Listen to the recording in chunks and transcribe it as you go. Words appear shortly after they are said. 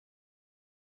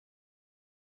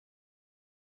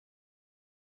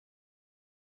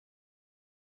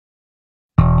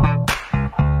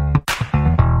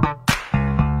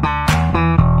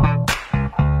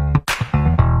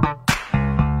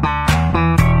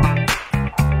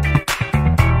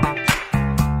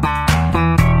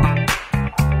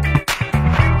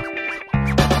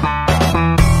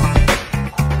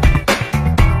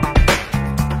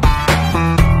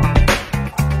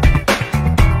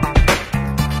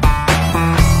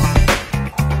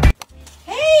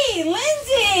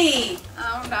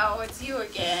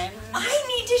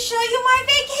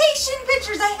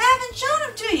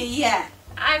yet?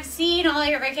 I've seen all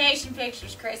your vacation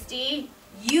pictures, Christy.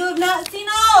 You have not seen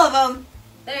all of them.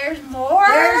 There's more?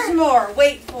 There's more.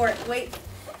 Wait for it. Wait.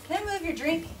 Can I move your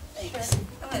drink? Thanks. Sure.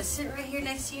 I'm going to sit right here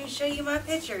next to you and show you my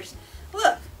pictures.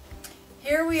 Look.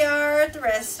 Here we are at the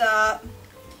rest stop.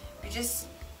 We're just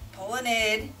pulling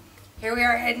in. Here we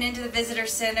are heading into the visitor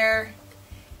center.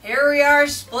 Here we are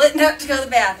splitting up to go to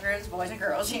the bathrooms, boys and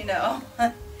girls, you know.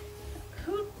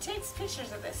 Who takes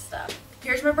pictures of this stuff?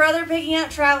 Here's my brother picking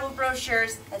out travel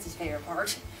brochures. That's his favorite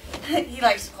part. He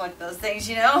likes to collect those things,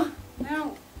 you know.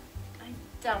 No, I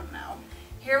don't know.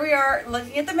 Here we are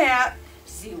looking at the map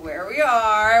to see where we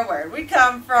are, where we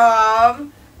come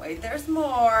from. Wait, there's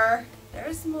more.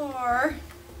 There's more.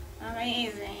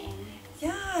 Amazing.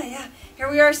 Yeah. Here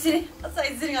we are sitting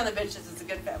outside, sitting on the benches. It's a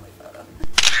good family photo.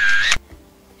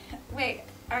 Wait,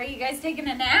 are you guys taking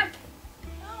a nap?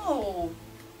 No,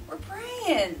 we're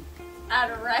praying.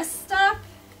 At a rest stop?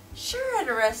 Sure, at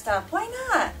a rest stop. Why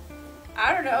not?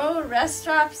 I don't know. Rest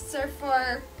stops are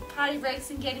for potty breaks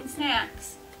and getting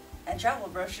snacks. And travel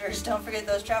brochures. Don't forget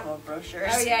those travel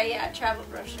brochures. Oh, yeah, travel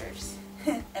brochures.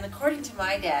 And according to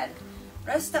my dad,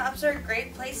 rest stops are a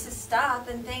great place to stop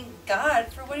and thank God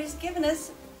for what He's given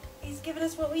us. He's given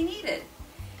us what we needed.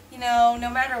 You know, no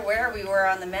matter where we were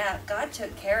on the map, God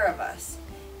took care of us.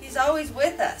 He's always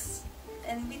with us.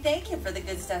 And we thank Him for the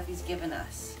good stuff He's given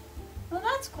us. Well,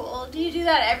 that's cool. Do you do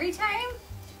that every time?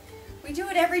 We do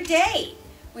it every day.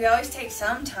 We always take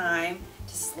some time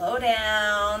to slow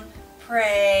down,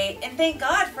 pray, and thank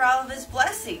God for all of His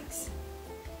blessings.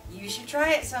 You should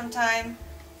try it sometime.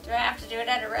 Do I have to do it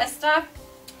at a rest stop?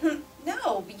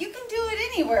 No, but you can do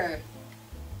it anywhere.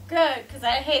 Good, because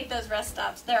I hate those rest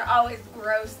stops. They're always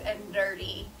gross and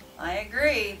dirty. I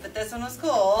agree, but this one was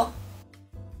cool.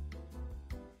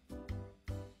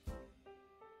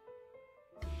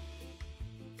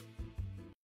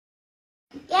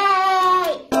 Yay!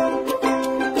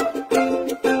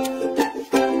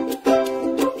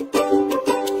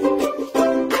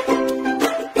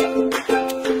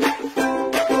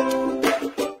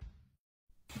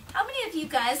 How many of you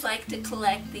guys like to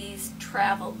collect these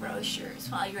travel brochures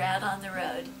while you're out on the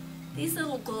road? These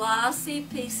little glossy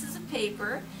pieces of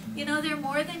paper, you know, they're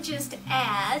more than just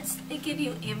ads. They give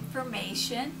you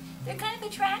information. They're kind of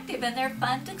attractive and they're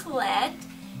fun to collect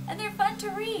and they're fun to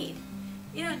read.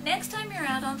 You know, next time you're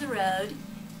out on the road,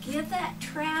 give that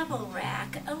travel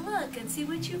rack a look and see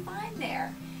what you find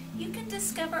there. You can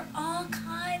discover all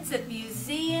kinds of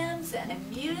museums and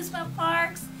amusement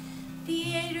parks,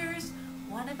 theaters,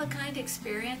 one-of-a-kind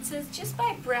experiences just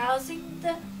by browsing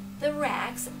the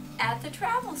racks at the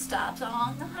travel stops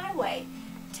along the highway.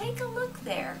 Take a look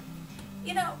there.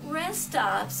 You know, rest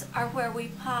stops are where we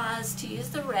pause to use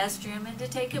the restroom and to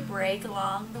take a break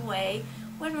along the way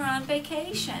when we're on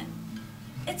vacation.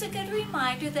 It's a good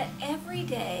reminder that every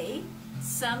day,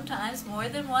 sometimes more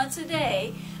than once a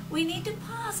day, we need to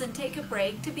pause and take a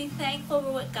break to be thankful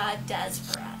for what God does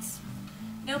for us.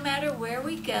 No matter where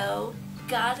we go,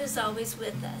 God is always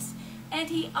with us, and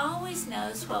He always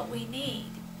knows what we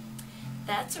need.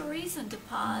 That's a reason to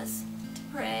pause, to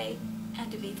pray,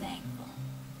 and to be thankful.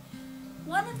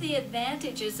 One of the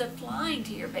advantages of flying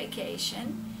to your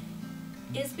vacation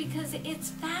is because it's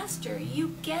faster.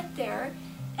 You get there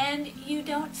and you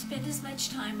don't spend as much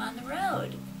time on the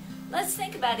road. Let's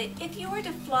think about it. If you were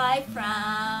to fly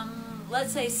from,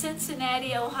 let's say,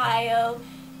 Cincinnati, Ohio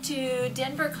to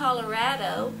Denver,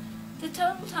 Colorado, the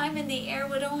total time in the air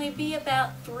would only be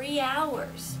about 3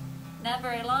 hours. Not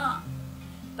very long.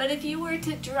 But if you were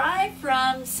to drive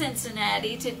from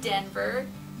Cincinnati to Denver,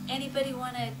 anybody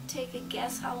want to take a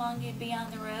guess how long you'd be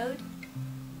on the road?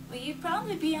 Well, you'd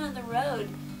probably be on the road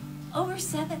over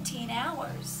 17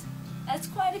 hours. That's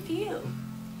quite a few.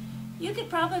 You could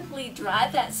probably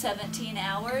drive that 17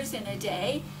 hours in a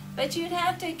day, but you'd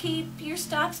have to keep your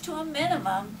stops to a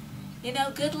minimum. You know,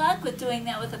 good luck with doing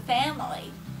that with a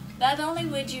family. Not only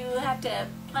would you have to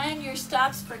plan your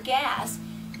stops for gas,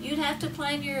 you'd have to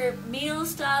plan your meal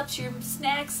stops, your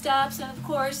snack stops, and of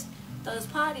course, those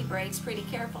potty breaks pretty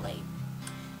carefully.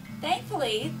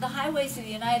 Thankfully, the highways of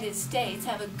the United States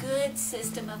have a good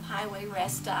system of highway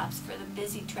rest stops for the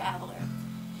busy traveler.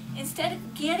 Instead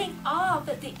of getting off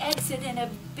at the exit in a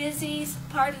busy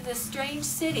part of the strange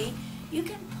city, you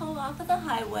can pull off of the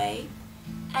highway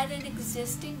at an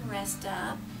existing rest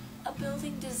stop, a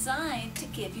building designed to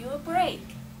give you a break.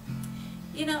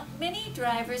 You know, many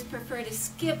drivers prefer to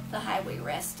skip the highway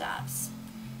rest stops.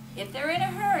 If they're in a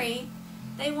hurry,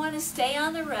 they want to stay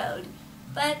on the road.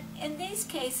 But in these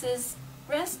cases,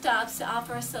 rest stops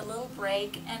offer us a little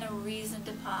break and a reason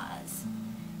to pause.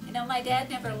 You know, my dad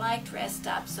never liked rest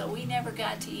stops, so we never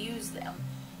got to use them.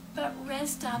 But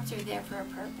rest stops are there for a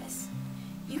purpose.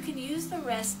 You can use the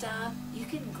rest stop, you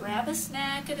can grab a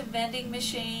snack at a vending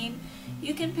machine,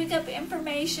 you can pick up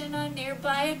information on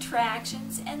nearby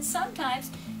attractions, and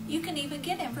sometimes you can even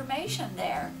get information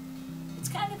there. It's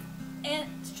kind of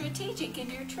strategic in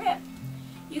your trip.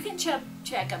 You can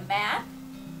check a map,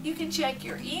 you can check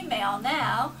your email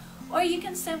now, or you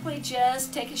can simply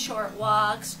just take a short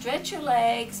walk, stretch your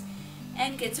legs,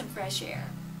 and get some fresh air.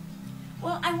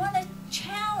 Well, I want to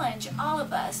challenge all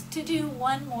of us to do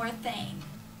one more thing.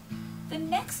 The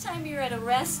next time you're at a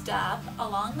rest stop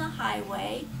along the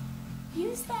highway,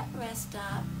 use that rest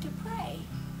stop to pray.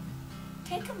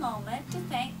 Take a moment to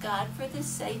thank God for the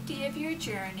safety of your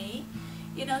journey.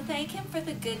 You know, thank Him for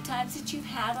the good times that you've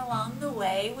had along the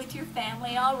way with your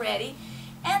family already,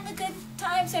 and the good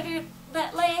times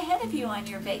that lay ahead of you on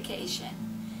your vacation.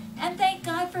 And thank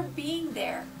God for being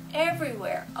there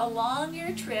everywhere along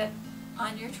your trip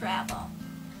on your travel.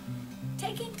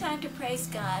 Taking time to praise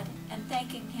God and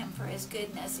thanking Him for His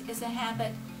goodness is a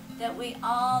habit that we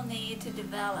all need to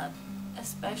develop,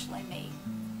 especially me.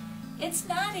 It's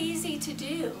not easy to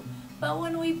do, but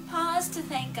when we pause to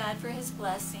thank God for His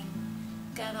blessing,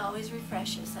 God always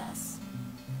refreshes us.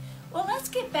 Well, let's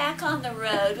get back on the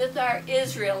road with our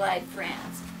Israelite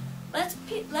friends. Let's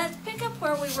pick up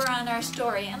where we were on our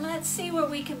story, and let's see where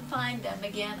we can find them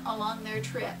again along their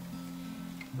trip.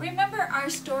 Remember, our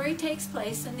story takes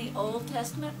place in the Old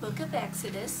Testament book of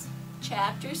Exodus,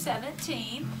 chapter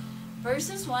 17,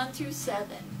 verses 1 through 7.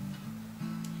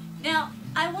 Now,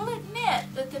 I will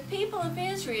admit that the people of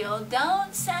Israel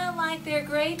don't sound like they're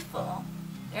grateful.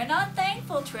 They're not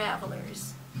thankful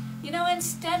travelers. You know,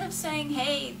 instead of saying,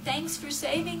 hey, thanks for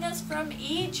saving us from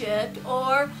Egypt,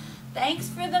 or thanks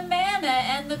for the manna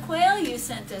and the quail you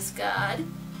sent us, God,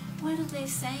 what are they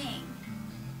saying?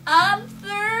 I'm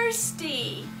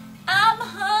thirsty. I'm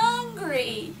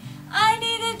hungry. I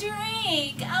need a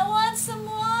drink. I want some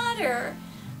water.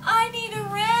 I need a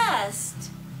rest.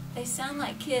 They sound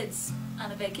like kids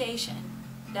on a vacation,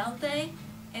 don't they?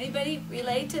 Anybody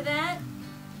relate to that?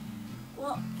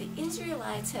 Well, the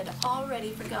Israelites had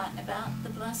already forgotten about the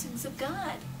blessings of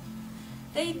God.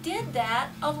 They did that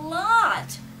a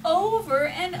lot, over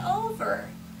and over.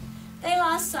 They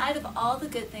lost sight of all the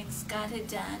good things God had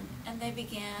done, and they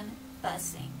began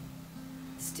fussing.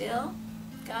 Still,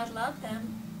 God loved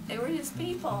them. They were His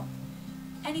people,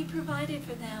 and He provided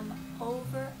for them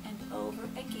over and over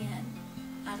again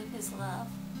out of His love.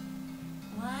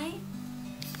 Why?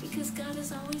 Because God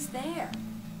is always there,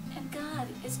 and God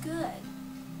is good.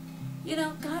 You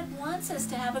know, God wants us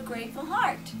to have a grateful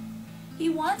heart. He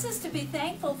wants us to be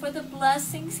thankful for the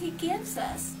blessings He gives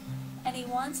us, and He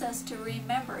wants us to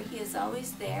remember He is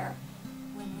always there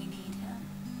when we need Him.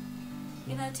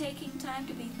 You know, taking time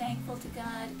to be thankful to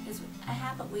God is a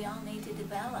habit we all need to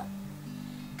develop.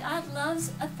 God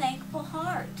loves a thankful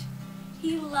heart.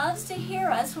 He loves to hear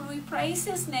us when we praise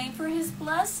His name for His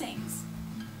blessings.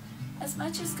 As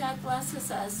much as God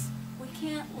blesses us, we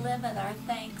can't limit our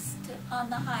thanks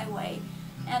on the highway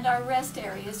and our rest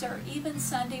areas or even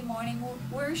Sunday morning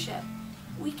worship.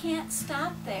 We can't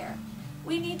stop there.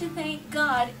 We need to thank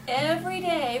God every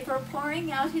day for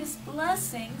pouring out His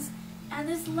blessings and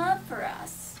His love for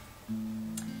us.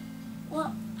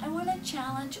 Well, I want to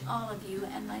challenge all of you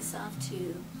and myself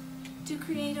too to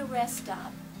create a rest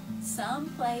stop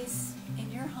someplace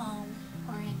in your home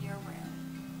or in your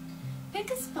room. Pick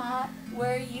a spot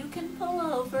where you can pull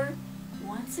over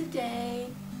once a day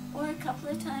or a couple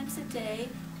of times a day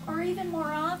or even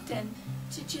more often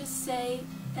to just say,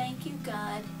 thank you,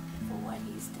 God, for what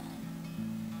He's done.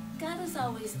 God is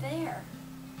always there,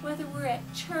 whether we're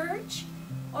at church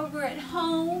or we're at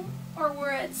home or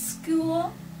we're at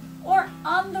school or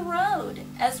on the road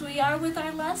as we are with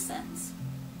our lessons.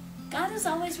 God is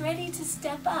always ready to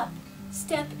step up,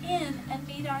 step in, and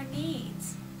meet our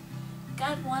needs.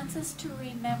 God wants us to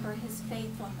remember His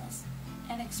faithfulness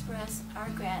and express our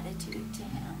gratitude to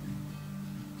Him.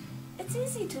 It's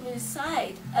easy to lose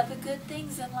sight of the good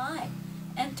things in life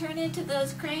and turn into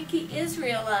those cranky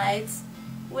Israelites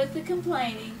with the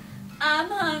complaining, I'm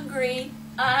hungry,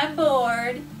 I'm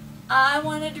bored, I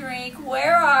want a drink,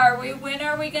 where are we, when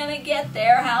are we going to get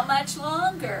there, how much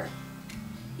longer?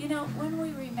 You know, when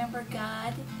we remember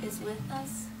God is with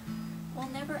us, we'll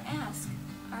never ask,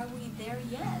 are we there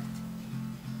yet?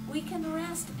 We can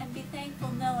rest and be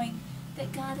thankful knowing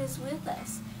that God is with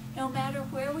us. No matter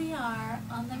where we are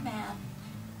on the map,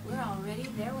 we're already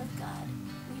there with God.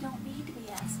 We don't need to be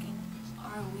asking,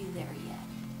 are we there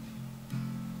yet?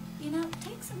 You know,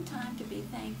 take some time to be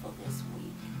thankful this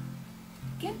week.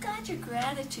 Give God your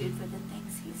gratitude for the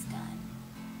things He's done.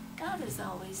 God is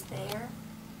always there.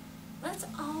 let's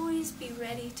always be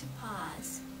ready to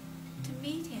pause, to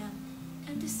meet Him,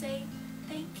 and to say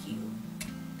thank you.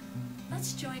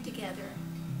 Let's join together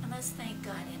and let's thank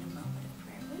God in a moment of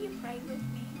prayer. Will you pray with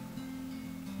me?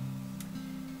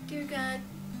 Dear God,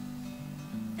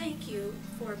 thank you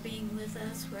for being with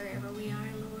us wherever we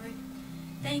are, Lord.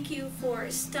 Thank you for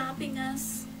stopping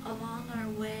us along our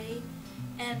way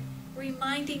and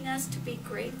reminding us to be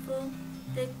grateful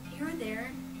that you're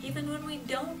there even when we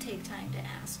don't take time to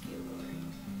ask you, Lord.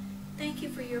 Thank you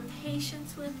for your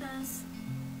patience with us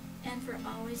and for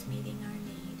always meeting our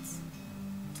needs.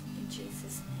 In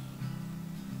Jesus'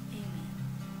 name,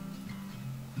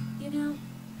 amen. You know,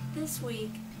 this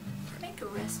week, make a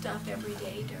rest off every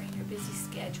day during your busy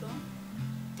schedule.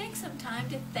 Take some time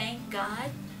to thank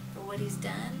God for what He's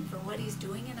done, for what He's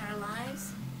doing in our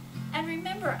lives. And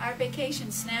remember our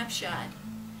vacation snapshot.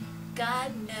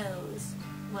 God knows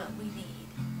what we need.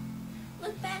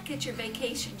 Look back at your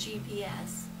vacation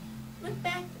GPS. Look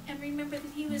back and remember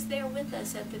that He was there with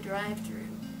us at the drive-thru,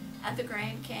 at the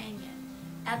Grand Canyon,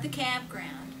 at the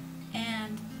campground,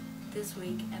 and this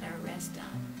week at our rest stop.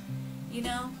 You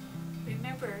know,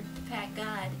 remember to pack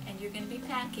God, and you're going to be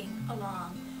packing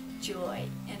along joy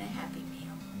and a happy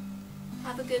meal.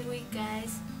 Have a good week,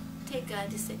 guys. Take time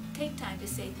to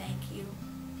say thank you.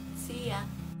 See ya.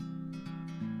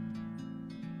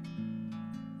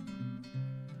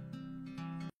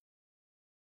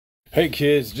 Hey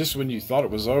kids, just when you thought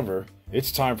it was over,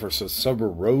 it's time for some summer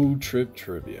road trip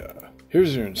trivia.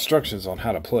 Here's your instructions on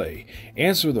how to play.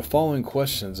 Answer the following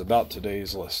questions about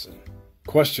today's lesson.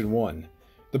 Question 1.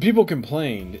 The people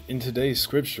complained in today's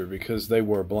scripture because they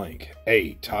were blank.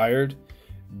 A. Tired.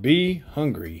 B.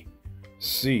 Hungry.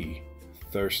 C.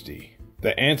 Thirsty.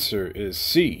 The answer is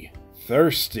C.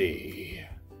 Thirsty.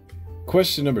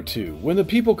 Question number 2. When the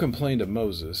people complained of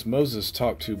Moses, Moses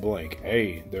talked to blank.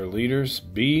 A. Their leaders.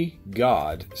 B.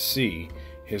 God. C.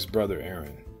 His brother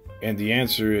Aaron. And the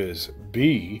answer is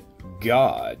B.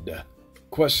 God.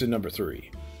 Question number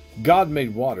 3. God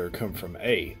made water come from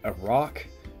A. A rock.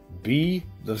 B.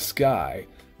 The sky.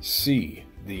 C.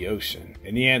 The ocean.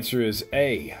 And the answer is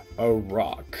A. A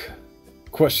rock.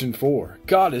 Question 4.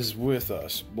 God is with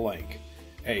us blank.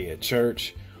 A. At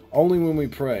church. Only when we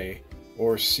pray.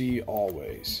 Or C.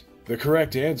 Always. The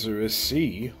correct answer is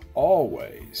C.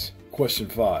 Always. Question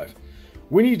 5.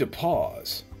 We need to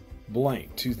pause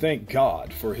blank to thank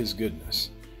God for His goodness.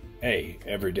 A.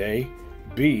 Every day.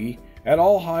 B. At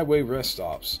all highway rest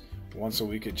stops. Once a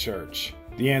week at church.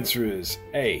 The answer is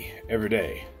A. Every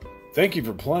day. Thank you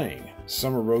for playing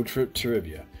Summer Road Trip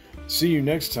Trivia. See you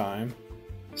next time.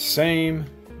 Same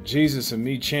Jesus and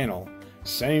Me channel.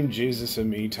 Same Jesus and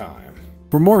Me time.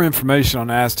 For more information on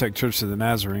Aztec Church of the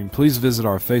Nazarene, please visit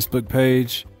our Facebook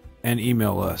page and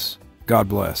email us. God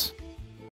bless.